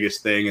your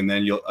biggest thing. And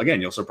then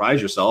you'll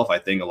surprise yourself, I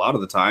think, a lot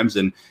of the times,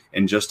 and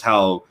just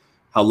how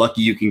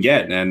lucky you can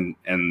get. And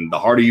the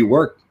harder you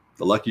work,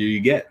 the luckier you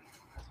get.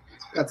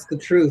 That's the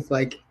truth.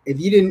 Like,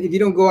 if you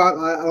don't go out,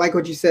 I like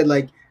what you said,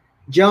 like,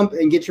 jump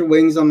and get your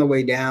wings on the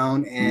way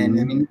down. And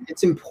I mean,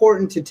 it's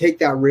important to take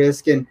that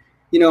risk. And,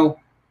 you know,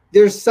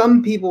 there's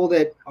some people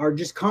that are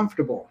just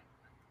comfortable,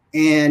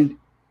 and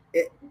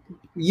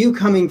you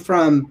coming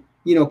from,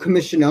 you know,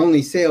 commission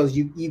only sales,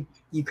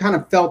 you kind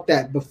of felt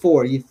that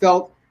before. You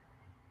felt,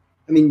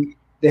 I mean,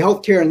 the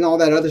healthcare and all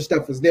that other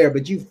stuff was there,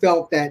 but you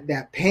felt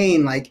that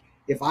pain. Like,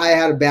 if I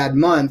had a bad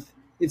month,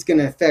 it's going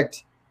to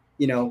affect,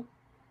 you know,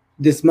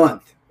 this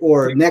month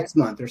or next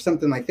month or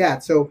something like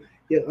that. So,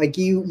 like,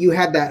 you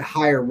had that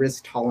higher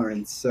risk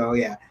tolerance. So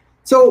yeah.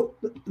 So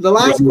the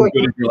last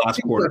question. Your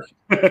last quarter.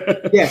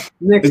 Yeah,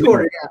 next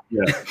quarter.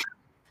 Yeah.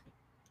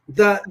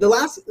 The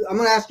last, I'm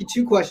going to ask you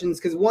 2 questions,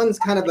 because one's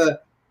kind of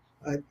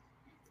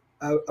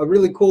a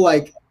really cool,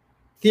 like,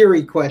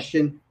 theory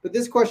question, but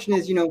this question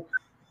is, you know,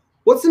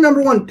 what's the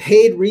number one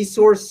paid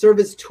resource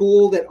service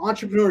tool that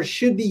entrepreneurs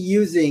should be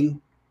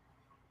using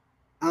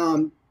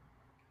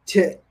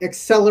to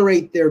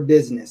accelerate their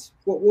business?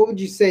 What would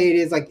you say it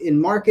is, like, in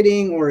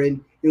marketing or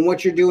in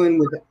what you're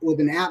doing with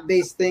an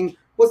app-based thing?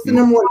 What's the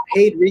number one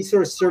paid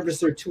resource,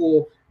 service, or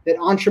tool that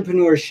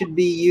entrepreneurs should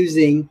be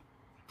using,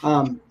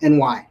 and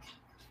why?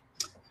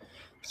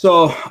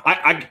 So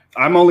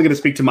I'm only going to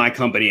speak to my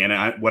company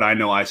and what I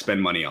know I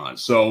spend money on.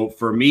 So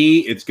for me,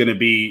 it's going to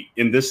be,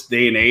 in this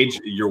day and age,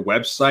 your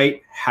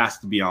website has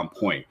to be on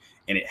point,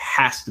 and it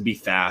has to be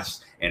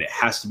fast, and it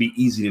has to be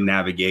easy to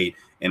navigate,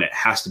 and it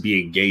has to be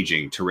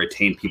engaging to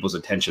retain people's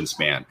attention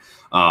span.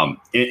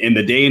 In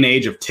the day and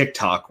age of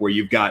TikTok, where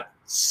you've got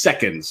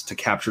seconds to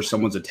capture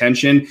someone's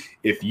attention,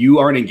 if you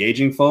aren't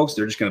engaging folks,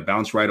 they're just going to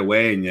bounce right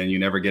away, and then you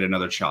never get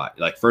another shot.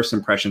 Like, first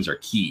impressions are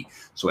key.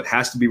 So it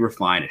has to be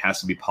refined. It has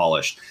to be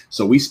polished.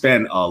 So we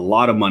spend a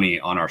lot of money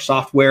on our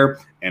software.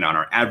 and on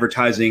our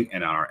advertising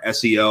and on our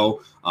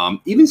SEO.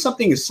 Even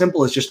something as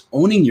simple as just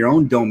owning your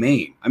own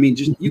domain. I mean,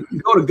 just you can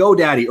go to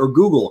GoDaddy or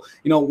Google.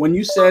 When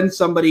you send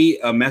somebody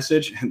a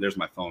message, and there's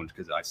my phone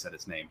because I said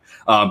its name.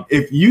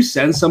 If you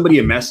send somebody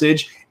a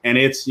message and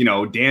it's,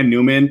 Dan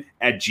Newman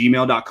at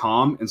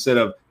gmail.com instead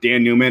of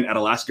Dan Newman at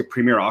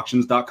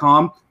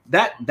alaskapremierauctions.com,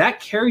 that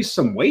carries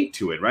some weight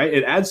to it, right?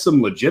 It adds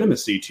some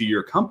legitimacy to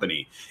your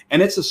company.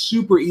 And it's a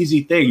super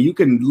easy thing. You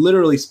can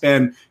literally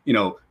spend,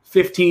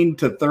 15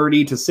 to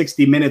 30 to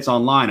 60 minutes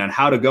online on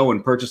how to go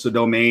and purchase a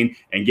domain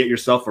and get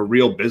yourself a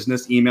real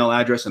business email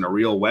address and a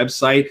real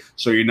website.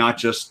 So you're not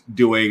just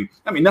doing,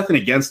 nothing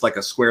against like a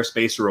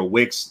Squarespace or a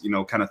Wix,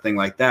 kind of thing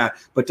like that,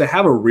 but to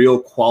have a real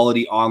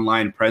quality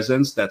online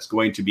presence that's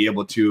going to be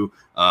able to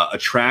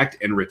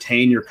attract and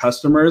retain your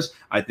customers,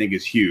 I think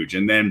is huge.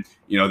 And then,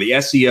 the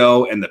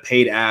SEO and the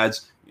paid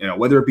ads,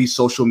 whether it be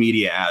social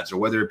media ads or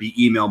whether it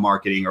be email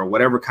marketing or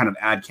whatever kind of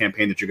ad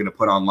campaign that you're going to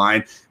put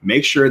online,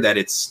 make sure that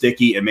it's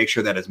sticky and make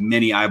sure that as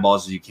many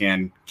eyeballs as you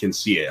can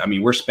see it. I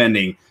mean, we're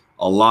spending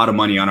a lot of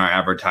money on our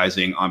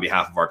advertising on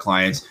behalf of our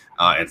clients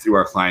and through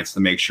our clients to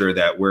make sure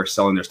that we're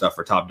selling their stuff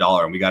for top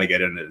dollar, and we got to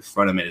get it in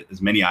front of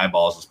as many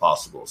eyeballs as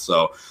possible.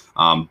 So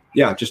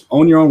just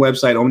own your own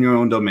website, own your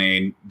own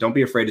domain. Don't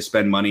be afraid to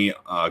spend money,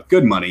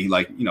 good money.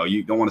 Like,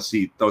 you don't want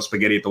to throw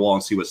spaghetti at the wall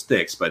and see what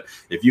sticks. But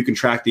if you can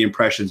track the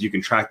impressions, you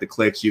can track the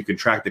clicks, you can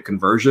track the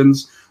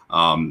conversions,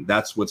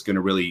 that's what's going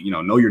to really,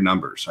 know your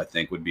numbers, I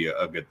think would be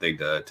a good thing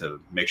to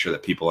make sure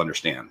that people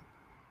understand.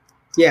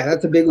 Yeah,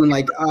 that's a big one.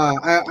 Like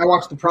I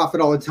watch The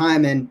Profit all the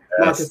time, and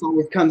Marcus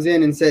always comes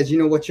in and says,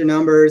 what's your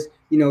numbers?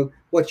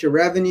 What's your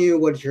revenue?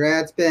 What's your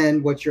ad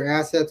spend? What's your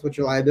assets? What's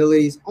your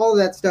liabilities? All of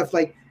that stuff.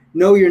 Like,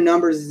 know your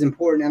numbers is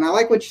important. And I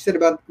like what you said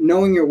about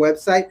knowing your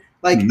website.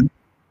 Like,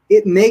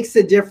 it makes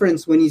a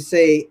difference when you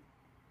say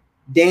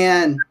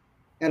Dan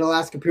at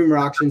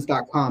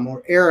alaskapremierauctions.com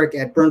or Eric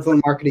at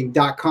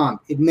burnphonemarketing.com.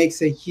 It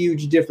makes a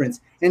huge difference.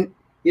 And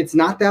it's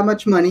not that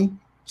much money.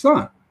 It's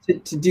not.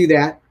 To do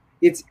that.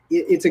 It's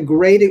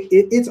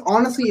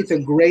honestly a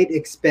great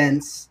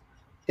expense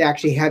to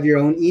actually have your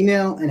own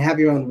email and have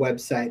your own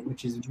website,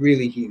 which is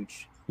really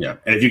huge. Yeah,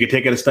 and if you could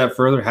take it a step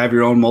further, have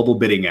your own mobile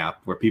bidding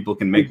app where people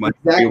can make money.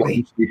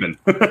 Exactly.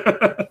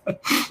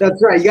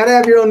 That's right. You got to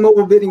have your own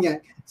mobile bidding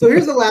app. So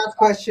here's the last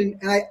question,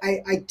 and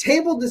I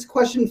tabled this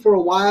question for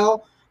a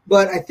while,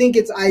 but I think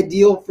it's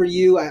ideal for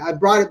you. I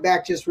brought it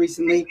back just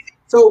recently.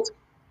 So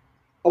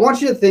I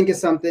want you to think of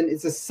something.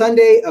 It's a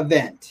Sunday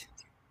event.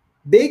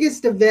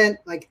 Biggest event,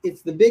 like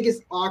it's the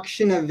biggest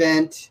auction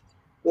event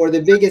or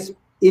the biggest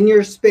in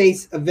your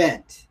space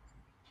event.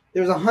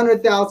 There's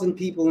 100,000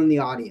 people in the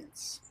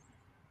audience.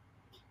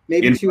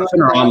 Maybe 200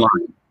 or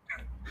online.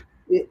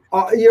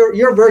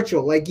 You're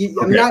virtual. Like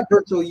I'm not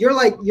virtual. You're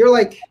like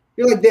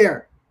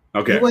there.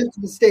 Okay. You went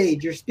to the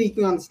stage. You're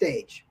speaking on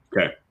stage.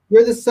 Okay.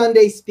 You're the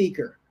Sunday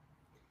speaker.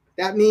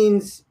 That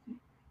means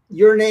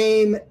your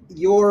name,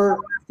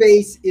 your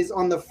face is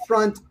on the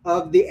front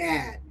of the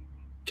ad.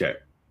 Okay.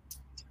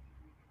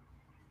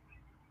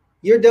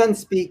 You're done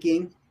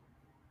speaking.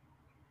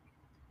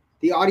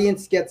 The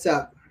audience gets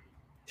up,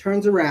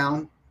 turns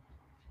around,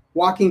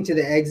 walking to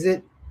the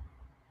exit.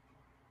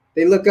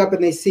 They look up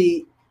and they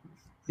see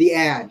the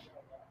ad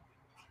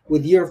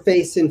with your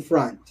face in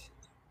front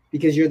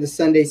because you're the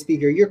Sunday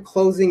speaker. You're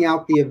closing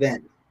out the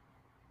event.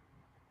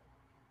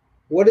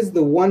 What is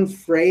the one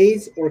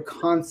phrase or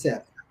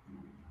concept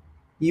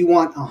you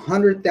want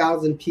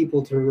 100,000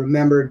 people to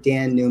remember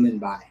Dan Newman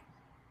by?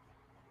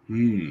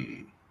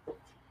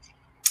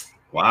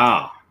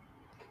 Wow.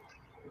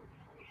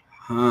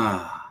 I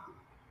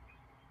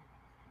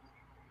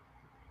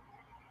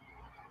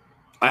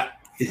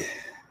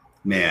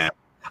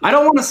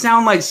don't want to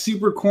sound like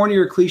super corny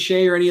or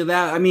cliche or any of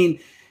that. I mean,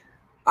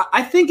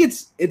 I think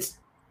it's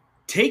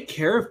take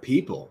care of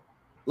people.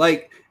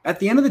 Like, at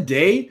the end of the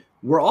day,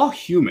 we're all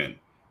human,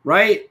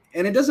 right?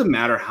 And it doesn't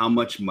matter how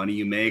much money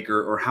you make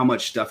or how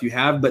much stuff you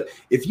have, but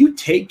if you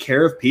take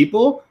care of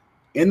people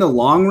in the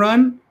long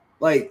run,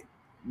 like,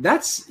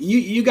 that's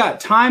you got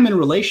time and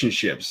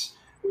relationships.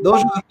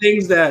 Those are the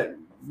things that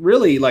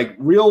really, like,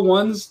 real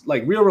ones,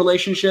 like real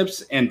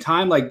relationships and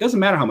time. Like, doesn't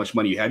matter how much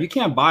money you have, you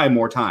can't buy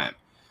more time.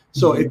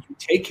 So if you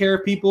take care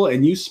of people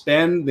and you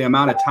spend the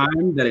amount of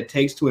time that it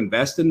takes to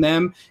invest in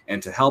them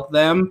and to help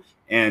them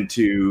and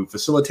to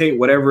facilitate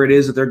whatever it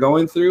is that they're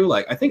going through,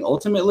 like, I think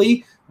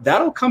ultimately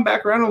that'll come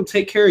back around and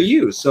take care of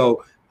you.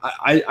 So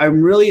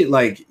I'm really,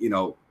 like,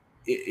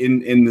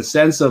 in the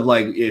sense of,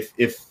 like,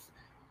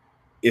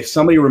 if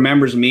somebody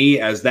remembers me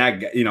as that,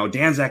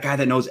 Dan's that guy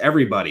that knows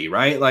everybody,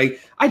 right?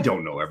 Like, I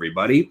don't know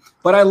everybody,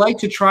 but I like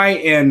to try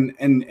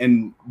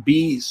and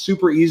be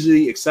super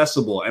easily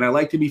accessible. And I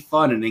like to be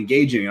fun and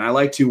engaging. And I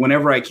like to,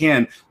 whenever I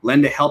can,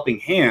 lend a helping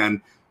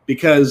hand,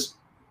 because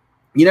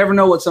you never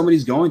know what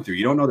somebody's going through.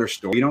 You don't know their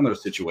story, you don't know their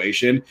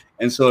situation.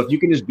 And so if you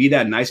can just be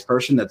that nice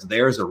person that's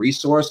there as a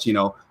resource, you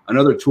know,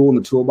 another tool in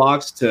the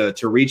toolbox to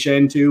reach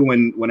into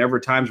whenever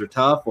times are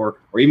tough, or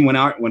even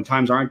when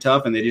times aren't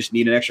tough and they just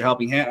need an extra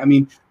helping hand. I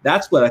mean,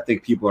 that's what I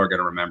think people are going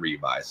to remember you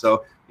by.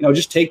 So, you know,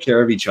 just take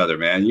care of each other,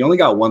 man. You only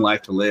got one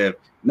life to live.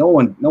 No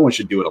one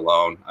should do it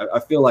alone. I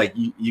feel like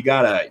you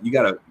gotta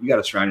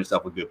surround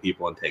yourself with good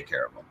people and take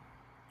care of them.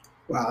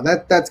 Wow,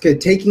 that's good.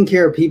 Taking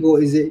care of people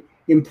is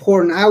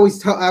important. I always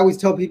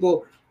tell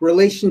people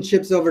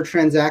relationships over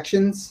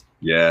transactions.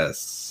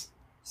 Yes.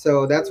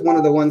 So that's one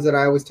of the ones that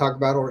I always talk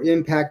about, or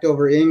impact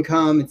over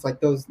income. It's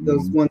like those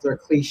ones are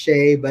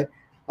cliche, but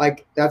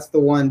like that's the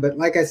one. But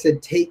like I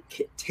said, take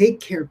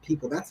care of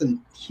people. That's a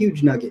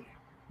huge nugget.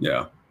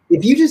 Yeah.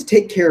 If you just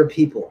take care of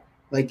people,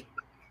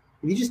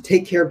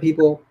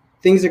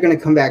 things are going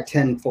to come back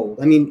tenfold.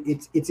 I mean,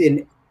 it's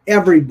in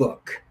every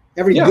book.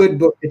 Every good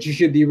book that you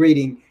should be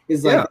reading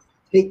is like,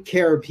 take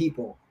care of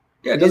people.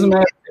 Yeah, it doesn't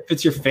matter if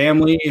it's your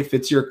family, if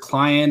it's your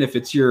client, if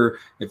it's your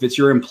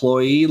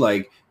employee.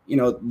 Like, you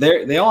know,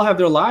 they all have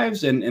their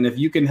lives, and if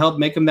you can help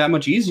make them that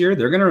much easier,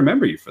 they're going to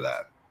remember you for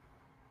that.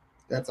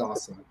 That's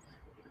awesome.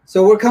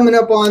 So we're coming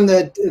up on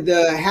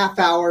the half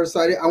hour,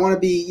 so I want to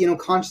be, you know,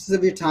 conscious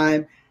of your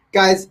time,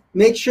 guys.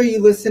 Make sure you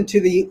listen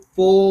to the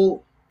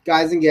full.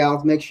 Guys and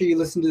gals, make sure you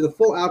listen to the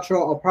full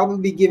outro. I'll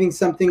probably be giving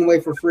something away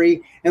for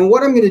free. And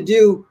what I'm going to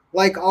do,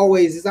 like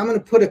always, is I'm going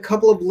to put a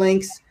couple of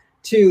links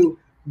to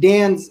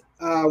Dan's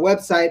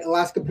website,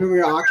 Alaska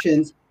Premier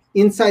Auctions,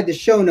 inside the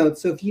show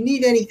notes. So if you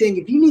need anything,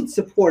 if you need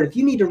support, if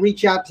you need to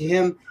reach out to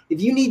him,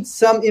 if you need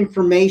some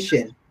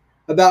information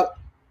about,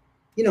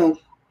 you know,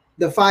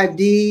 the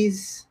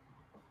 5Ds,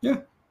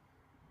 you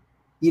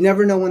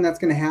never know when that's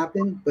going to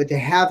happen, but to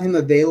have him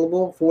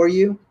available for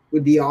you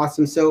would be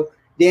awesome. So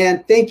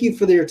Dan, thank you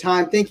for your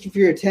time. Thank you for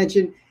your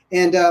attention.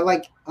 And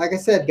like I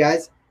said,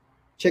 guys,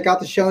 check out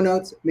the show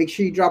notes. Make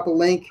sure you drop a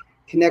link,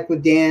 connect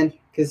with Dan,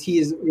 because he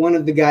is one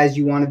of the guys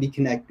you want to be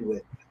connected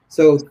with.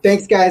 So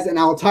thanks, guys, and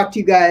I will talk to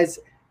you guys.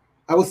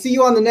 I will see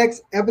you on the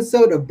next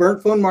episode of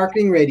Burnt Phone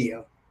Marketing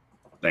Radio.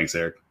 Thanks,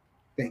 Eric.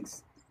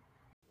 Thanks.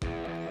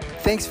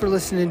 Thanks for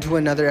listening to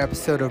another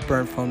episode of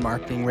Burnt Phone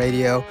Marketing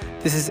Radio.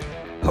 This is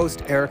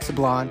host Eric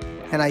Sablon,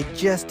 and I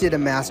just did a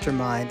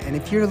mastermind. And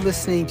if you're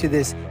listening to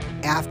this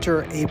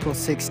after April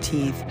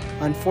 16th,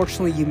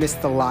 unfortunately, you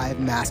missed the live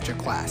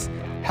masterclass.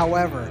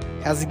 However,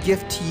 as a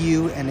gift to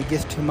you and a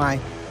gift to my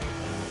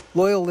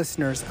loyal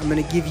listeners, I'm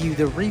going to give you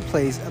the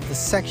replays of the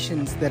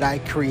sections that I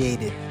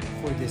created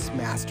for this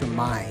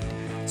mastermind.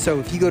 So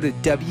if you go to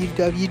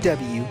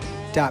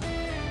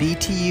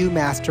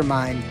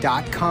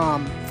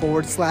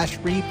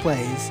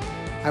www.btumastermind.com/replays,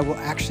 I will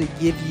actually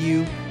give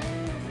you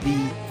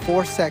the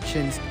 4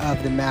 sections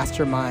of the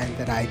mastermind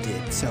that I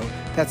did. So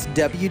that's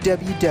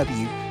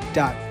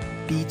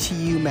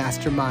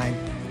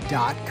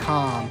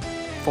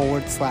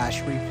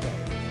www.btumastermind.com/replay.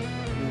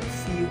 We will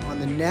see you on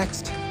the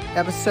next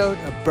episode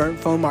of Burnt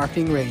Phone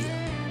Marketing Radio.